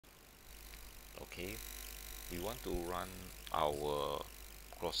Okay, we want to run our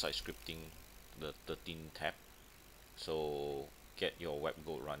cross-site scripting, the 13 tab. So get your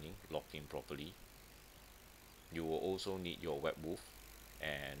WebGoat running, logged in properly. You will also need your web booth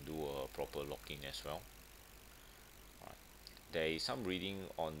and do a proper login as well. Alright. There is some reading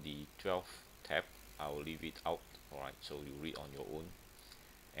on the 12th tab. I will leave it out. Alright, so you read on your own.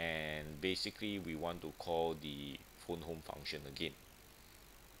 And basically we want to call the phone home function again.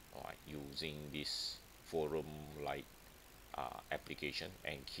 Alright, using this forum like application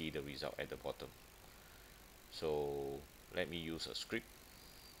and key the result at the bottom. So let me use a script.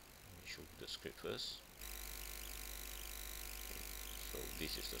 Let me show you the script first. Okay, so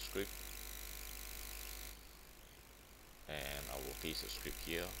this is the script, and I will paste the script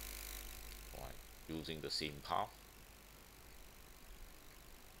here. Alright, using the same path.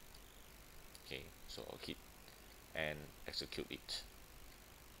 Okay, so I'll hit and execute it.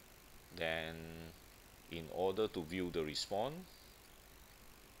 Then in order to view the response,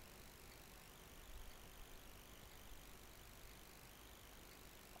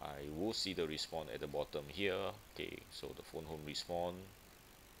 I will see the response at the bottom here. Okay, so the phone home response,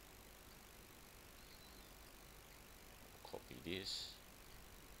 copy this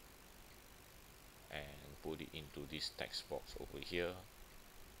and put it into this text box over here,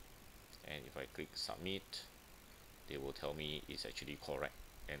 and if I click submit, they will tell me it's actually correct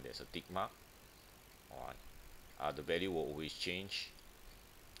and there's a tick mark. Alright, the value will always change.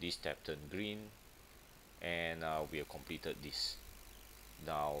 This tab turned green, and we have completed this.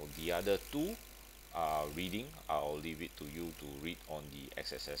 Now the other two reading, I'll leave it to you to read on the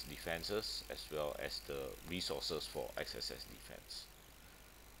XSS defenses as well as the resources for XSS defense.